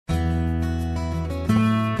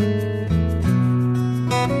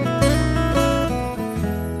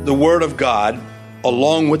the Word of God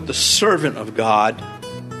along with the servant of God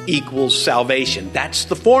equals salvation. That's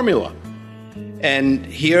the formula. And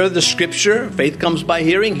here the Scripture, faith comes by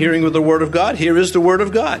hearing, hearing with the Word of God. Here is the Word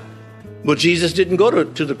of God. Well, Jesus didn't go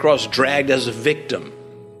to the cross dragged as a victim.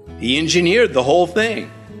 He engineered the whole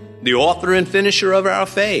thing, the author and finisher of our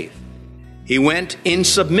faith. He went in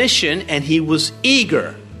submission and he was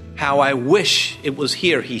eager. How I wish it was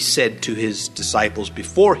here, he said to his disciples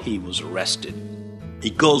before he was arrested. He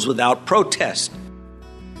goes without protest.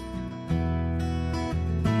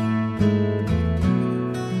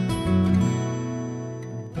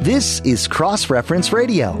 This is Cross-Reference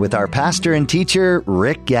Radio with our pastor and teacher,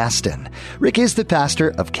 Rick Gaston. Rick is the pastor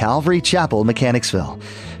of Calvary Chapel, Mechanicsville.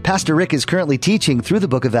 Pastor Rick is currently teaching through the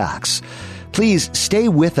book of Acts. Please stay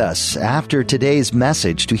with us after today's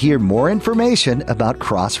message to hear more information about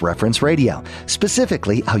Cross-Reference Radio,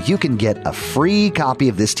 specifically how you can get a free copy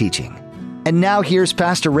of this teaching. And now here's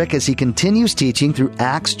Pastor Rick as he continues teaching through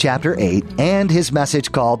Acts chapter 8 and his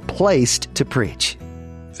message called Placed to Preach.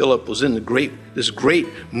 Philip was in this great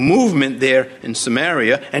movement there in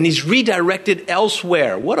Samaria, and he's redirected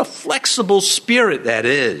elsewhere. What a flexible spirit that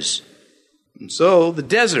is. And so the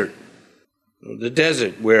desert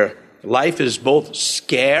where life is both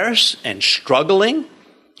scarce and struggling,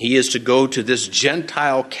 he is to go to this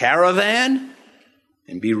Gentile caravan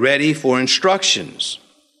and be ready for instructions.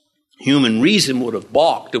 Human reason would have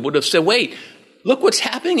balked. It would have said, wait, look what's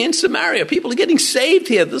happening in Samaria. People are getting saved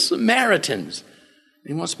here, the Samaritans.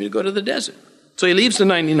 He wants me to go to the desert. So he leaves the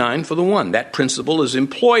 99 for the one. That principle is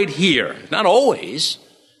employed here. Not always,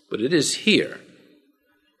 but it is here.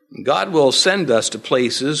 God will send us to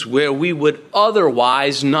places where we would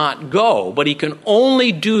otherwise not go, but he can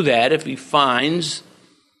only do that if he finds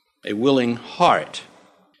a willing heart.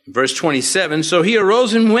 Verse 27, so he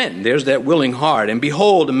arose and went. There's that willing heart. And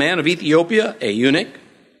behold, a man of Ethiopia, a eunuch,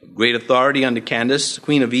 of great authority under Candace,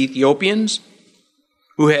 queen of Ethiopians,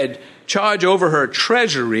 who had charge over her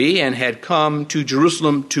treasury and had come to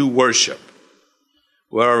Jerusalem to worship.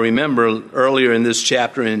 Well, remember earlier in this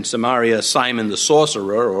chapter in Samaria, Simon the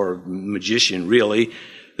sorcerer, or magician really,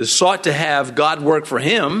 sought to have God work for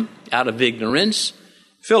him out of ignorance.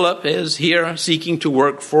 Philip is here seeking to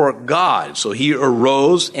work for God. So he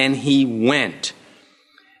arose and he went.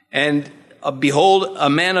 And behold, a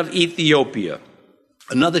man of Ethiopia,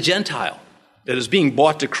 another Gentile that is being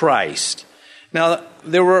brought to Christ. Now,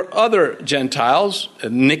 there were other Gentiles.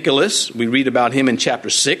 Nicholas, we read about him in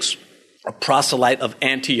chapter 6, a proselyte of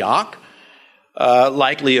Antioch,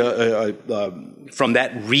 likely from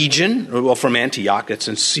that region, well, from Antioch, it's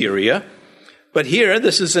in Syria. But here,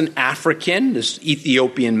 this is an African, this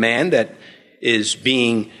Ethiopian man that is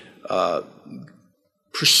being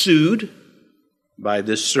pursued by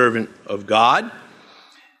this servant of God.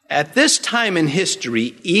 At this time in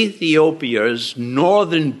history, Ethiopia's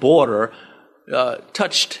northern border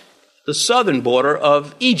touched the southern border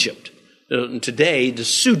of Egypt. Today, the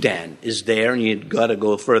Sudan is there, and you've got to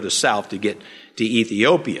go further south to get to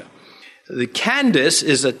Ethiopia. The Candace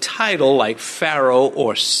is a title like Pharaoh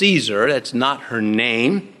or Caesar. That's not her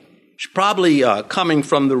name. She's probably coming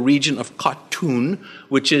from the region of Khartoum,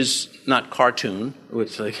 which is not cartoon,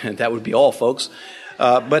 which that would be all, folks.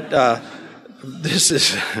 But this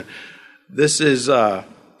is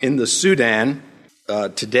in the Sudan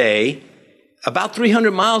today, about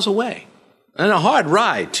 300 miles away. And a hard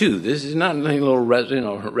ride, too. This is not any little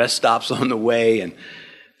rest stops on the way and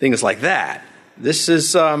things like that. This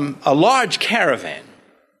is a large caravan,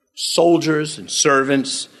 soldiers and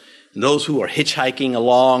servants, and those who are hitchhiking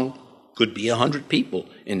along. Could be 100 people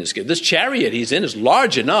in this. This chariot he's in is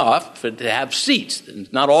large enough to have seats.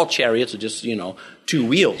 And not all chariots are just, two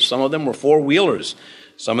wheels. Some of them were four-wheelers.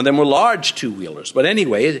 Some of them were large two-wheelers. But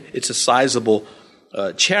anyway, it's a sizable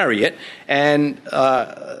chariot. And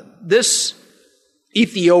this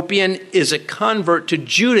Ethiopian is a convert to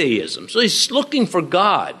Judaism. So he's looking for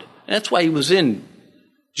God. And that's why he was in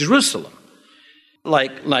Jerusalem,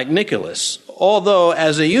 like Nicholas. Although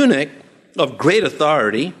as a eunuch of great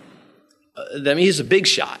authority, he's a big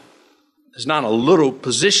shot. It's not a little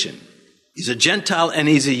position. He's a Gentile and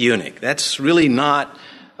he's a eunuch. That's really not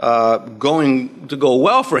going to go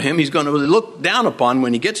well for him. He's going to look down upon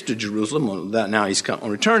when he gets to Jerusalem. Well, now he's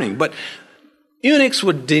returning. But eunuchs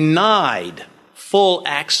were denied full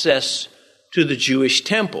access to the Jewish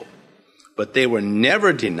temple, but they were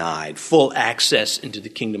never denied full access into the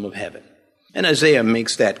kingdom of heaven. And Isaiah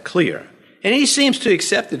makes that clear. And he seems to have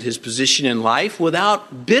accepted his position in life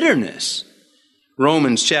without bitterness.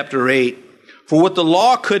 Romans chapter 8, for what the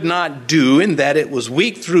law could not do, in that it was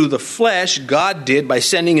weak through the flesh, God did by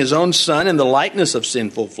sending his own Son in the likeness of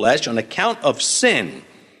sinful flesh on account of sin.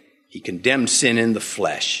 He condemned sin in the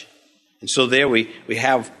flesh. And so there we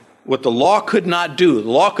have what the law could not do. The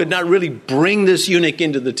law could not really bring this eunuch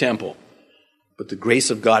into the temple. But the grace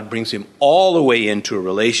of God brings him all the way into a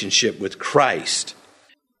relationship with Christ.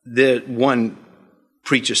 One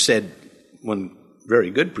preacher said, one very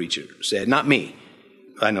good preacher said, not me.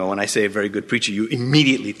 I know when I say a very good preacher, you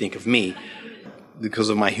immediately think of me because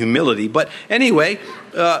of my humility. But anyway,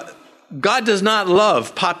 God does not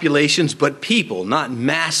love populations but people, not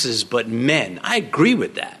masses but men. I agree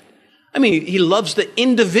with that. I mean, he loves the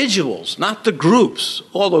individuals, not the groups.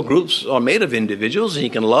 Although groups are made of individuals, and he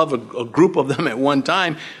can love a group of them at one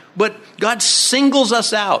time. But God singles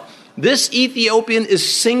us out. This Ethiopian is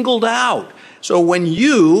singled out. So when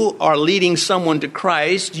you are leading someone to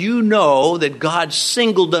Christ, you know that God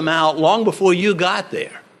singled them out long before you got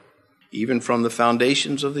there, even from the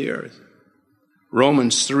foundations of the earth.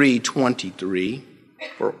 Romans 3:23,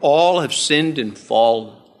 for all have sinned and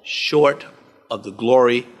fall short of the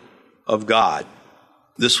glory of God.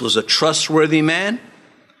 This was a trustworthy man.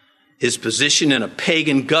 His position in a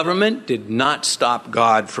pagan government did not stop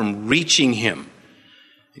God from reaching him.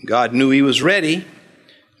 And God knew he was ready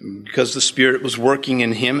because the Spirit was working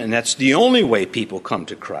in him, and that's the only way people come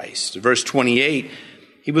to Christ. Verse 28,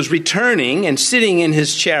 he was returning and sitting in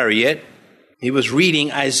his chariot. He was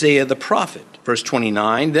reading Isaiah the prophet. Verse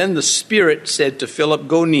 29, then the Spirit said to Philip,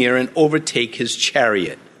 go near and overtake his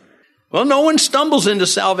chariot. Well, no one stumbles into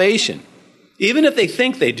salvation. Even if they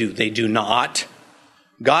think they do not.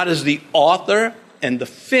 God is the author and the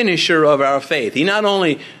finisher of our faith. He not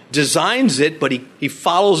only designs it, but he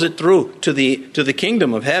follows it through to the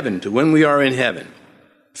kingdom of heaven, to when we are in heaven.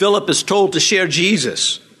 Philip is told to share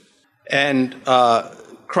Jesus, and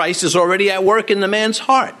Christ is already at work in the man's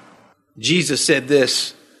heart. Jesus said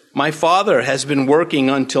this, my Father has been working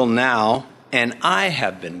until now, and I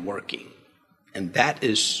have been working. And that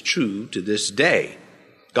is true to this day.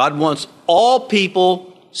 God wants all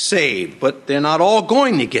people saved, but they're not all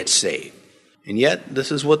going to get saved. And yet,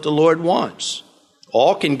 this is what the Lord wants.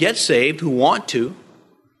 All can get saved who want to.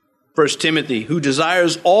 1 Timothy, who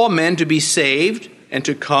desires all men to be saved and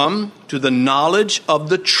to come to the knowledge of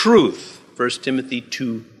the truth. 1 Timothy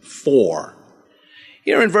 2:4.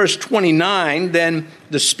 Here in verse 29, then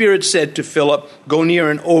the Spirit said to Philip, go near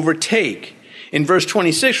and overtake. In verse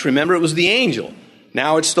 26, remember, it was the angel.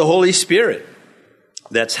 Now it's the Holy Spirit.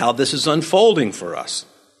 That's how this is unfolding for us.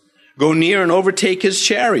 Go near and overtake his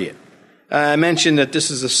chariot. I mentioned that this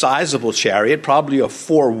is a sizable chariot, probably a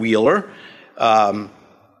four-wheeler.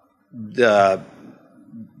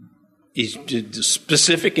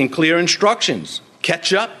 Specific and clear instructions.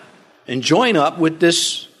 Catch up and join up with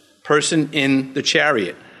this person in the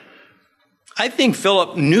chariot. I think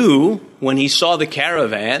Philip knew when he saw the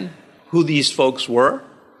caravan who these folks were.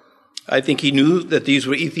 I think he knew that these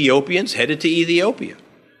were Ethiopians headed to Ethiopia.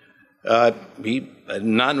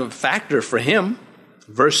 Not a factor for him.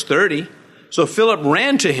 Verse 30. So Philip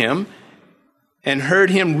ran to him and heard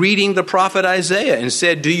him reading the prophet Isaiah and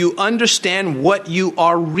said, do you understand what you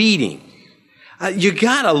are reading? You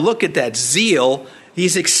got to look at that zeal.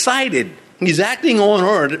 He's excited. He's acting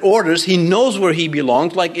on orders. He knows where he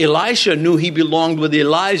belongs, like Elisha knew he belonged with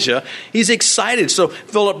Elijah. He's excited. So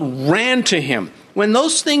Philip ran to him. When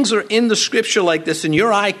those things are in the scripture like this and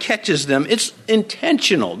your eye catches them, it's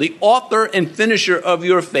intentional. The author and finisher of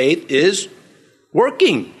your faith is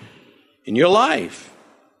working in your life,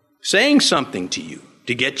 saying something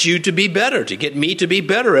to get you to be better, to get me to be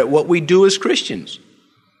better at what we do as Christians.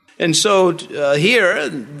 And so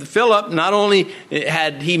here, Philip, not only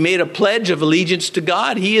had he made a pledge of allegiance to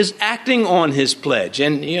God, he is acting on his pledge.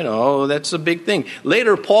 And, that's a big thing.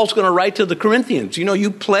 Later, Paul's going to write to the Corinthians,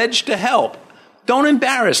 you pledge to help. Don't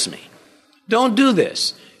embarrass me. Don't do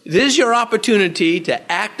this. This is your opportunity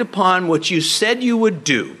to act upon what you said you would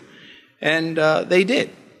do. And they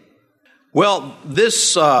did. Well,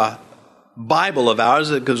 this Bible of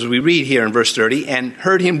ours, because we read here in verse 30, and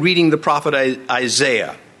heard him reading the prophet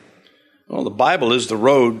Isaiah. Well, the Bible is the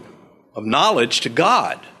road of knowledge to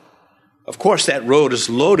God. Of course, that road is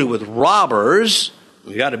loaded with robbers.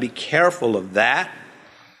 We've got to be careful of that.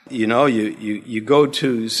 You go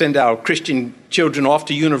to send our Christian children off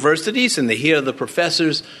to universities and they hear the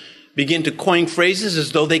professors begin to coin phrases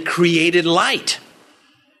as though they created light.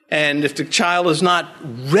 And if the child is not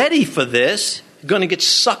ready for this, he's going to get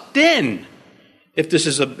sucked in. If this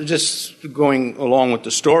is just going along with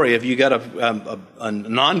the story, if you got a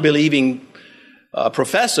non-believing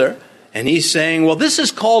professor and he's saying, well, this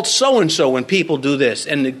is called so-and-so when people do this.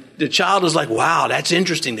 And the child is like, wow, that's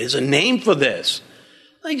interesting. There's a name for this.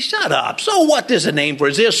 Like, shut up. So what there's a name for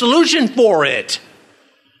it? Is there a solution for it?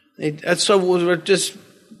 So we're just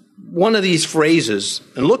one of these phrases,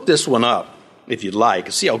 and look this one up if you'd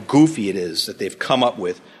like, see how goofy it is that they've come up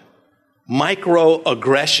with.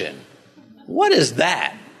 Microaggression. What is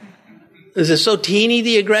that? Is it so teeny,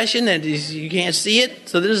 the aggression, that you can't see it?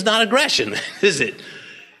 So this is not aggression, is it?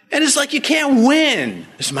 And it's like you can't win.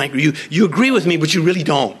 It's you agree with me, but you really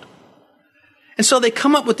don't. And so they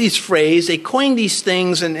come up with these phrases, they coin these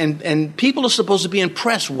things, and people are supposed to be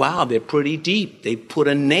impressed. Wow, they're pretty deep. They put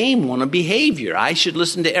a name on a behavior. I should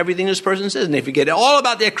listen to everything this person says. And they forget all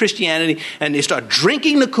about their Christianity, and they start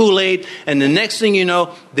drinking the Kool-Aid, and the next thing you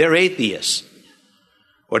know, they're atheists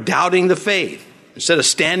or doubting the faith. Instead of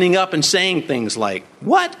standing up and saying things like,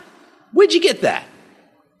 what? Where'd you get that?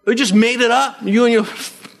 You just made it up? You and your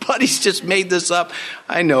buddies just made this up?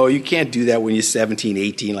 I know, you can't do that when you're 17,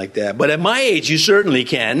 18 like that. But at my age, you certainly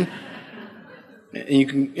can. And you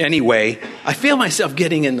can. Anyway, I feel myself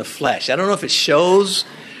getting in the flesh. I don't know if it shows,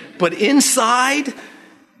 but inside.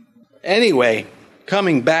 Anyway,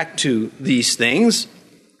 coming back to these things,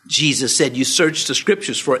 Jesus said, you search the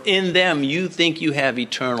scriptures, for in them you think you have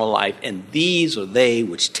eternal life, and these are they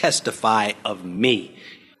which testify of me.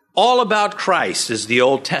 All about Christ is the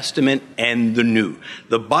Old Testament and the New.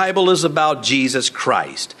 The Bible is about Jesus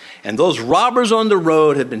Christ. And those robbers on the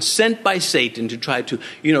road have been sent by Satan to try to,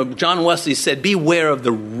 John Wesley said, beware of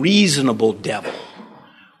the reasonable devil.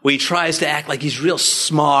 Where he tries to act like he's real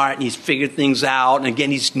smart and he's figured things out. And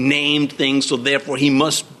again, he's named things, so therefore he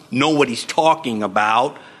must know what he's talking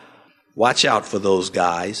about. Watch out for those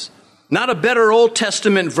guys. Not a better Old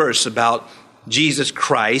Testament verse about Jesus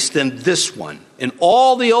Christ than this one. In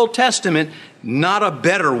all the Old Testament, not a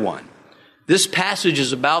better one. This passage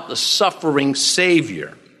is about the suffering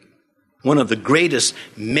Savior. One of the greatest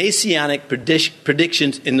messianic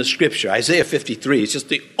predictions in the Scripture. Isaiah 53. It's just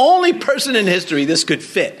the only person in history this could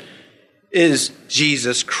fit is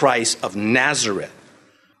Jesus Christ of Nazareth.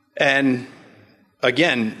 And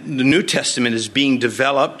again, the New Testament is being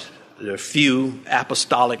developed. There are a few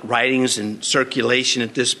apostolic writings in circulation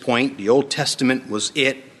at this point. The Old Testament was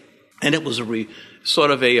it, and it was an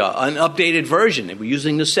updated version. They were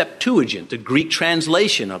using the Septuagint, the Greek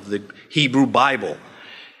translation of the Hebrew Bible.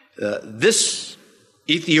 This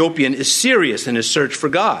Ethiopian is serious in his search for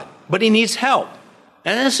God, but he needs help.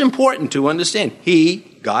 And that's important to understand.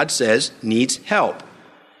 God says, needs help.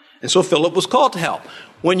 And so Philip was called to help.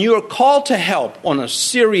 When you are called to help on a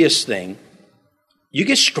serious thing, you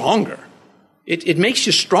get stronger. It makes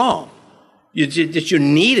you strong. That you're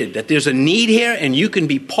needed, that there's a need here, and you can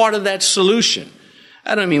be part of that solution.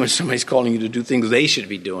 I don't mean when somebody's calling you to do things they should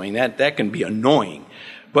be doing. That can be annoying.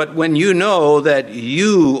 But when you know that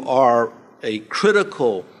you are a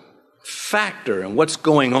critical factor in what's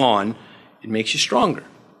going on, it makes you stronger.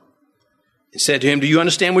 It said to him, do you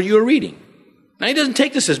understand what you are reading? Now, he doesn't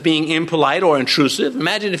take this as being impolite or intrusive.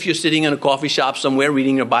 Imagine if you're sitting in a coffee shop somewhere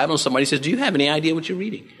reading your Bible and somebody says, do you have any idea what you're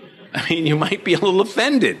reading? I mean, you might be a little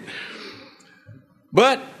offended.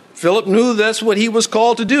 But Philip knew that's what he was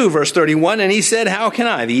called to do. Verse 31, and he said, how can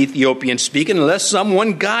I, the Ethiopian, speak unless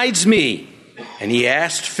someone guides me? And he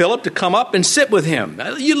asked Philip to come up and sit with him.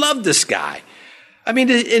 You love this guy. I mean,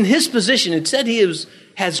 in his position, it said he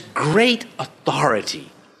has great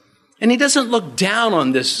authority. And he doesn't look down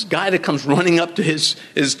on this guy that comes running up to his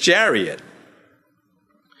chariot.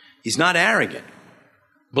 He's not arrogant.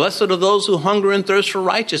 Blessed are those who hunger and thirst for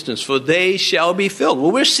righteousness, for they shall be filled.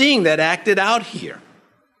 Well, we're seeing that acted out here.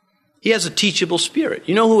 He has a teachable spirit.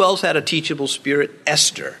 You know who else had a teachable spirit?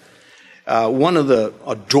 Esther. One of the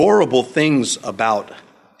adorable things about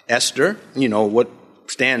Esther, what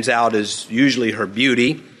stands out is usually her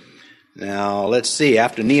beauty. Now, let's see.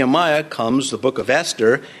 After Nehemiah comes the book of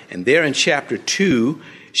Esther, and there in chapter 2,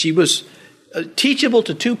 she was teachable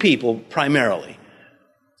to two people primarily.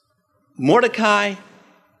 Mordecai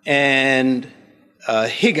and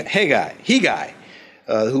Hegai,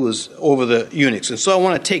 who was over the eunuchs. And so I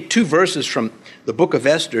want to take two verses from the book of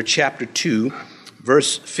Esther, chapter 2,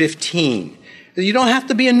 verse 15. You don't have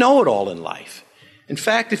to be a know-it-all in life. In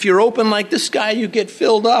fact, if you're open like this guy, you get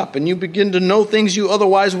filled up and you begin to know things you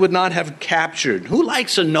otherwise would not have captured. Who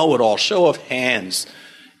likes a know-it-all? Show of hands.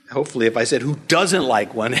 Hopefully, if I said who doesn't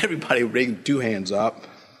like one, everybody would bring two hands up.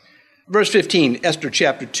 Verse 15, Esther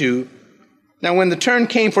chapter 2. Now, when the turn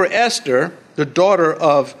came for Esther, the daughter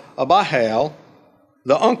of Abihail,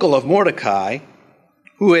 the uncle of Mordecai,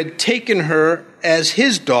 who had taken her as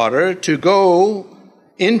his daughter to go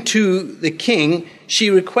into the king,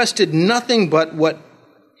 she requested nothing but what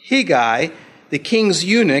Hegai, the king's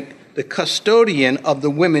eunuch, the custodian of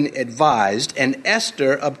the women, advised, and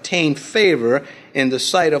Esther obtained favor in the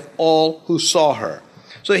sight of all who saw her.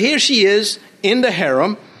 So here she is in the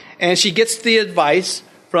harem, and she gets the advice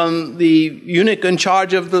from the eunuch in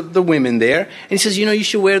charge of the women there. And he says, you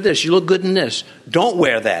should wear this. You look good in this. Don't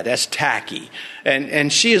wear that. That's tacky.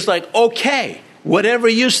 And she is like, okay, whatever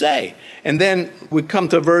you say. And then we come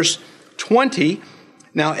to verse 20.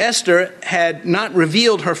 Now Esther had not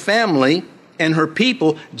revealed her family and her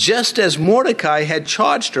people, just as Mordecai had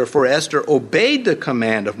charged her, for Esther obeyed the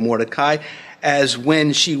command of Mordecai as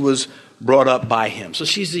when she was brought up by him. So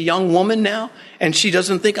she's a young woman now, and she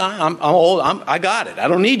doesn't think, I'm old, I got it. I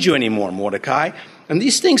don't need you anymore, Mordecai. And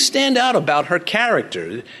these things stand out about her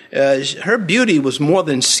character. Her beauty was more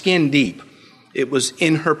than skin deep. It was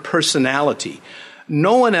in her personality.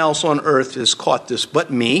 No one else on earth has caught this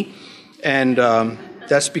but me, and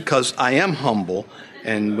that's because I am humble.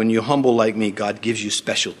 And when you're humble like me, God gives you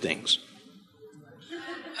special things.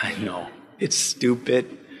 I know. It's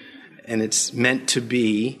stupid. And it's meant to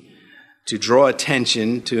be to draw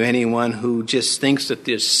attention to anyone who just thinks that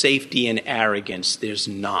there's safety in arrogance. There's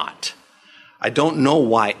not. I don't know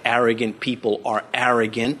why arrogant people are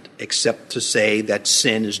arrogant, except to say that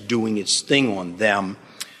sin is doing its thing on them.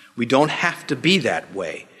 We don't have to be that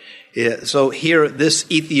way. So here, this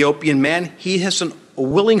Ethiopian man, he has a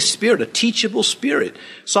willing spirit, a teachable spirit.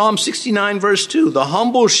 Psalm 69, verse 2, the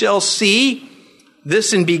humble shall see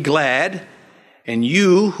this and be glad, and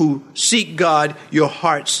you who seek God, your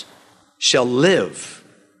hearts shall live.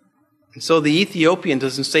 And so the Ethiopian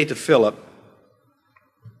doesn't say to Philip,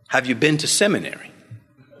 have you been to seminary?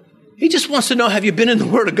 He just wants to know, have you been in the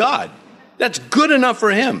Word of God? That's good enough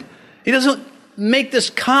for him. He doesn't make this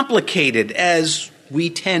complicated as we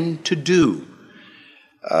tend to do.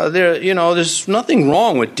 There's nothing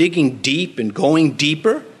wrong with digging deep and going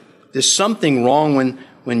deeper. There's something wrong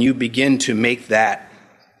when you begin to make that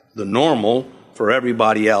the normal for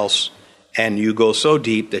everybody else, and you go so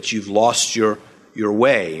deep that you've lost your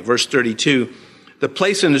way. Verse 32, the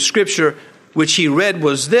place in the scripture which he read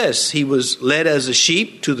was this: he was led as a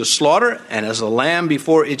sheep to the slaughter, and as a lamb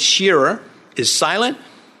before its shearer is silent,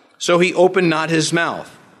 so he opened not his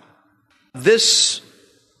mouth. This,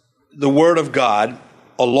 the word of God,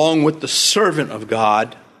 along with the servant of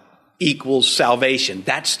God, equals salvation.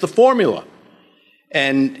 That's the formula.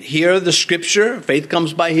 And here the scripture, faith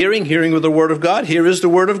comes by hearing, hearing with the word of God. Here is the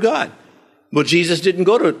word of God. But Jesus didn't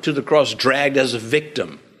go to the cross dragged as a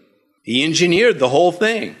victim. He engineered the whole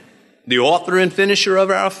thing. The author and finisher of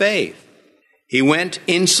our faith. He went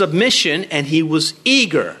in submission and he was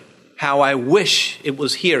eager. How I wish it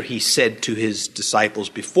was here, he said to his disciples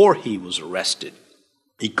before he was arrested.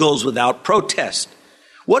 He goes without protest.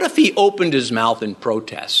 What if he opened his mouth in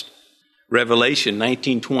protest? Revelation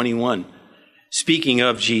 19:21, speaking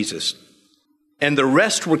of Jesus. And the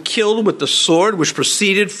rest were killed with the sword which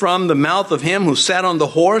proceeded from the mouth of him who sat on the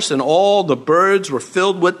horse, and all the birds were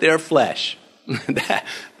filled with their flesh.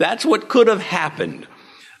 That's what could have happened.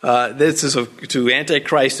 This is to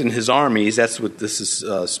Antichrist and his armies. That's what this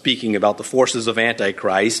is speaking about, the forces of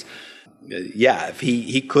Antichrist. If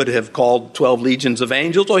he could have called 12 legions of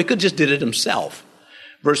angels, or he could just did it himself.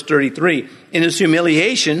 Verse 33, in his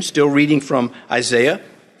humiliation, still reading from Isaiah,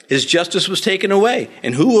 his justice was taken away.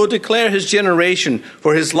 And who will declare his generation?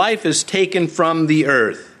 For his life is taken from the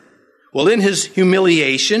earth. Well, in his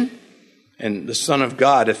humiliation, and the Son of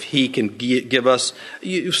God, if he can give us...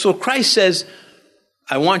 So Christ says,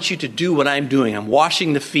 I want you to do what I'm doing. I'm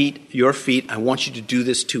washing your feet. I want you to do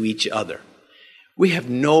this to each other. We have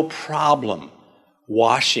no problem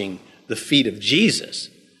washing the feet of Jesus.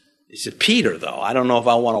 He said, Peter, though, I don't know if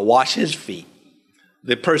I want to wash his feet.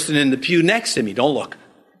 The person in the pew next to me, don't look.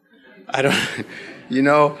 I don't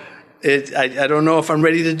know if I'm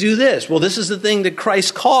ready to do this. Well, this is the thing that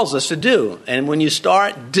Christ calls us to do. And when you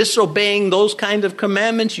start disobeying those kind of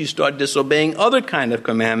commandments, you start disobeying other kind of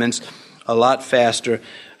commandments a lot faster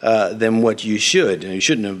than what you should. And you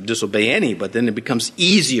shouldn't have disobey any, but then it becomes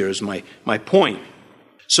easier is my point.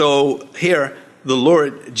 So here, the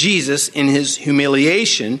Lord Jesus, in his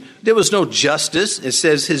humiliation, there was no justice. It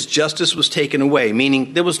says his justice was taken away,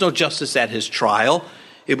 meaning there was no justice at his trial.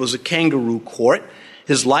 It was a kangaroo court.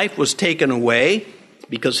 His life was taken away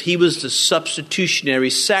because he was the substitutionary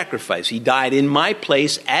sacrifice. He died in my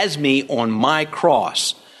place as me on my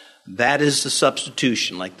cross. That is the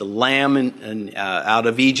substitution. Like the lamb out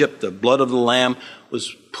of Egypt, the blood of the lamb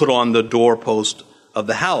was put on the doorpost of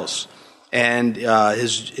the house. And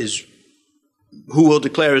his who will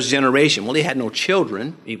declare his generation? Well, he had no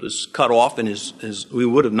children. He was cut off, and we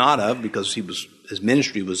would have not have because his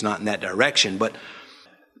ministry was not in that direction. But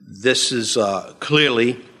this is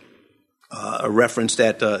clearly a reference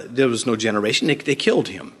that there was no generation. They killed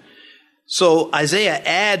him. So Isaiah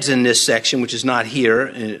adds in this section, which is not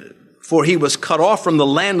here, For he was cut off from the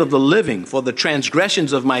land of the living. For the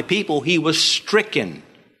transgressions of my people he was stricken.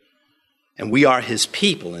 And we are his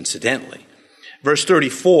people, incidentally. Verse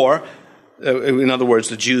 34, in other words,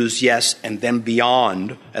 the Jews, yes, and then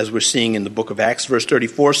beyond, as we're seeing in the book of Acts, verse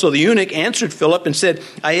 34. So the eunuch answered Philip and said,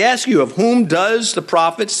 I ask you, of whom does the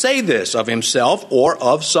prophet say this, of himself or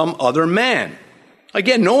of some other man?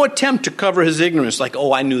 Again, no attempt to cover his ignorance, like,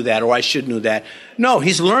 oh, I knew that, or I should know that. No,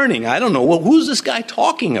 he's learning. I don't know. Well, who's this guy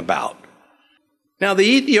talking about? Now, the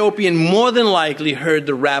Ethiopian more than likely heard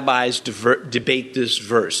the rabbis debate this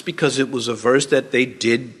verse, because it was a verse that they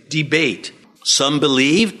did debate. Some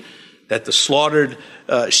believed that the slaughtered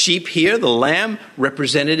sheep here, the lamb,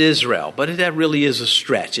 represented Israel. But that really is a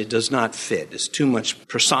stretch. It does not fit. It's too much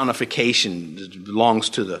personification that belongs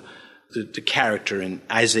to the character in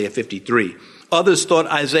Isaiah 53. Others thought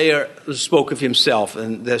Isaiah spoke of himself,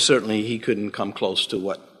 and certainly he couldn't come close to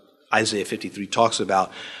what Isaiah 53 talks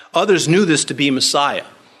about. Others knew this to be Messiah,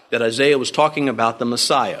 that Isaiah was talking about the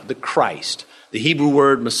Messiah, the Christ. The Hebrew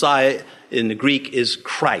word Messiah in the Greek is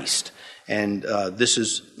Christ. And this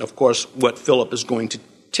is, of course, what Philip is going to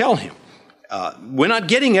tell him. We're not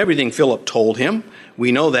getting everything Philip told him.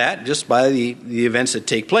 We know that just by the events that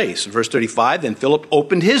take place. Verse 35, then Philip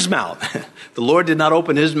opened his mouth. The Lord did not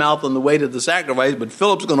open his mouth on the way to the sacrifice, but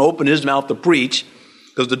Philip's going to open his mouth to preach,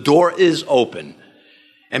 because the door is open.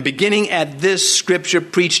 And beginning at this, Scripture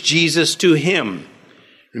preached Jesus to him.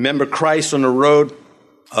 Remember Christ on the road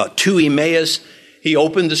to Emmaus? He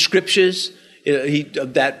opened the Scriptures.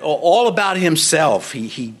 That all about himself.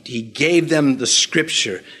 He gave them the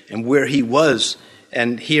Scripture and where he was.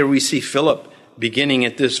 And here we see Philip beginning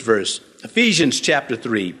at this verse. Ephesians chapter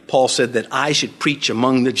 3, Paul said that I should preach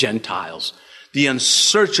among the Gentiles the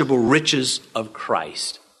unsearchable riches of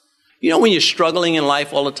Christ. You know, when you're struggling in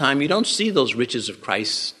life all the time, you don't see those riches of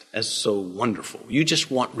Christ as so wonderful. You just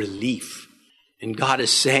want relief. And God is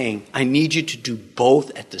saying, I need you to do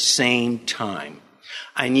both at the same time.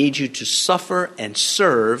 I need you to suffer and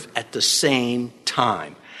serve at the same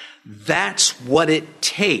time. That's what it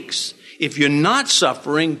takes. If you're not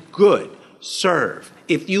suffering, good, serve.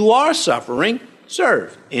 If you are suffering,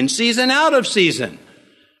 serve. In season, out of season.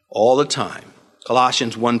 All the time.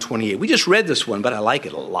 Colossians 1:28. We just read this one, but I like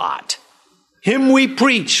it a lot. Him we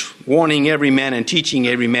preach, warning every man and teaching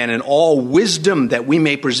every man in all wisdom, that we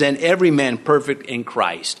may present every man perfect in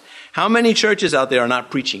Christ. How many churches out there are not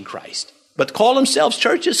preaching Christ, but call themselves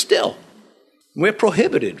churches still? We're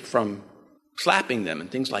prohibited from slapping them and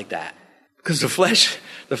things like that. Because the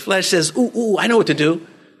flesh says, ooh, I know what to do.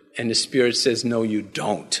 And the Spirit says, no, you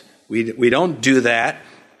don't. We don't do that.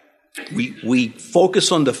 We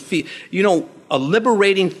focus on the field. You know, a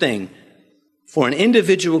liberating thing for an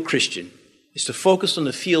individual Christian is to focus on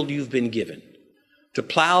the field you've been given, to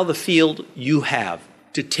plow the field you have,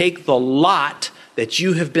 to take the lot that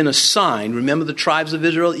you have been assigned. Remember the tribes of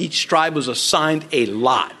Israel? Each tribe was assigned a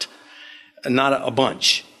lot, not a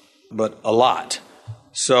bunch, but a lot.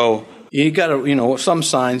 So you got to, some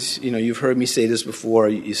signs, you've heard me say this before.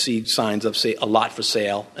 You see signs up, say, a lot for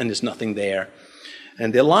sale, and there's nothing there.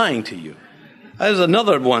 And they're lying to you. There's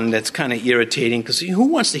another one that's kind of irritating, because who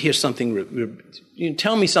wants to hear something?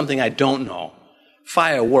 Tell me something I don't know.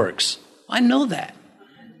 Fireworks. I know that.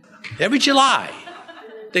 Every July,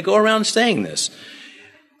 they go around saying this.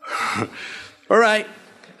 All right,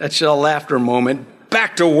 that's a laughter moment.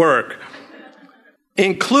 Back to work.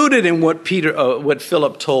 Included in what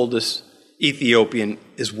Philip told this Ethiopian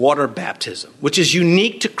is water baptism, which is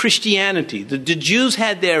unique to Christianity. The Jews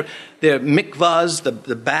had their mikvahs,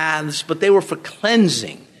 the baths, but they were for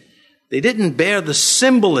cleansing. They didn't bear the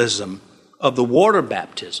symbolism of the water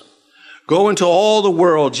baptism. Go into all the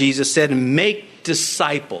world, Jesus said, and make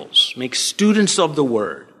disciples, make students of the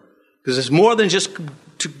word. Because it's more than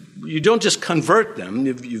you don't just convert them,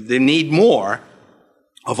 they need more,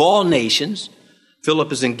 of all nations.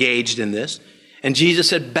 Philip is engaged in this. And Jesus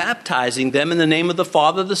said, baptizing them in the name of the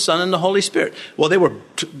Father, the Son, and the Holy Spirit. Well, they were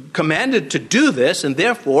commanded to do this, and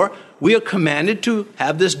therefore we are commanded to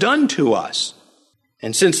have this done to us.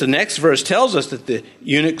 And since the next verse tells us that the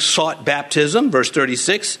eunuch sought baptism, verse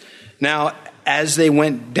 36, now as they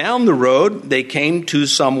went down the road, they came to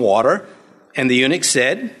some water, and the eunuch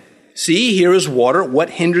said, see, here is water. What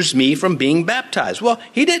hinders me from being baptized? Well,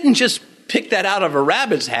 he didn't just pick that out of a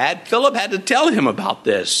rabbit's hat. Philip had to tell him about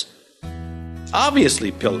this.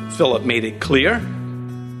 Obviously, Philip made it clear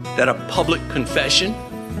that a public confession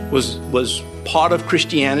was part of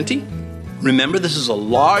Christianity. Remember, this is a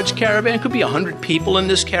large caravan. It could be 100 people in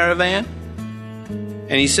this caravan.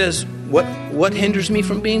 And he says, what hinders me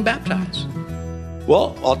from being baptized?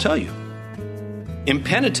 Well, I'll tell you.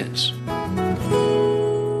 Impenitence.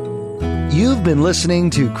 You've been listening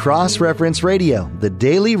to Cross Reference Radio, the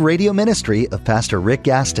daily radio ministry of Pastor Rick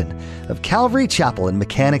Gaston of Calvary Chapel in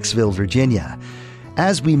Mechanicsville, Virginia.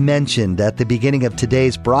 As we mentioned at the beginning of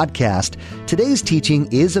today's broadcast, today's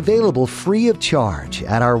teaching is available free of charge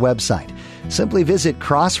at our website. Simply visit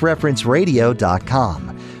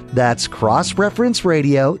crossreferenceradio.com. That's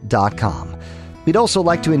crossreferenceradio.com. We'd also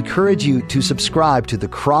like to encourage you to subscribe to the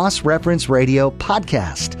Cross Reference Radio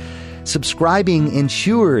podcast. Subscribing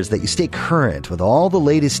ensures that you stay current with all the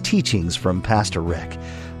latest teachings from Pastor Rick.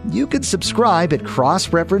 You can subscribe at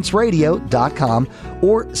crossreferenceradio.com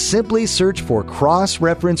or simply search for Cross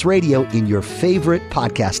Reference Radio in your favorite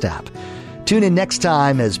podcast app. Tune in next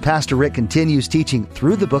time as Pastor Rick continues teaching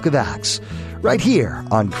through the book of Acts, right here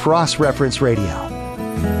on Cross Reference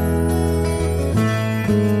Radio.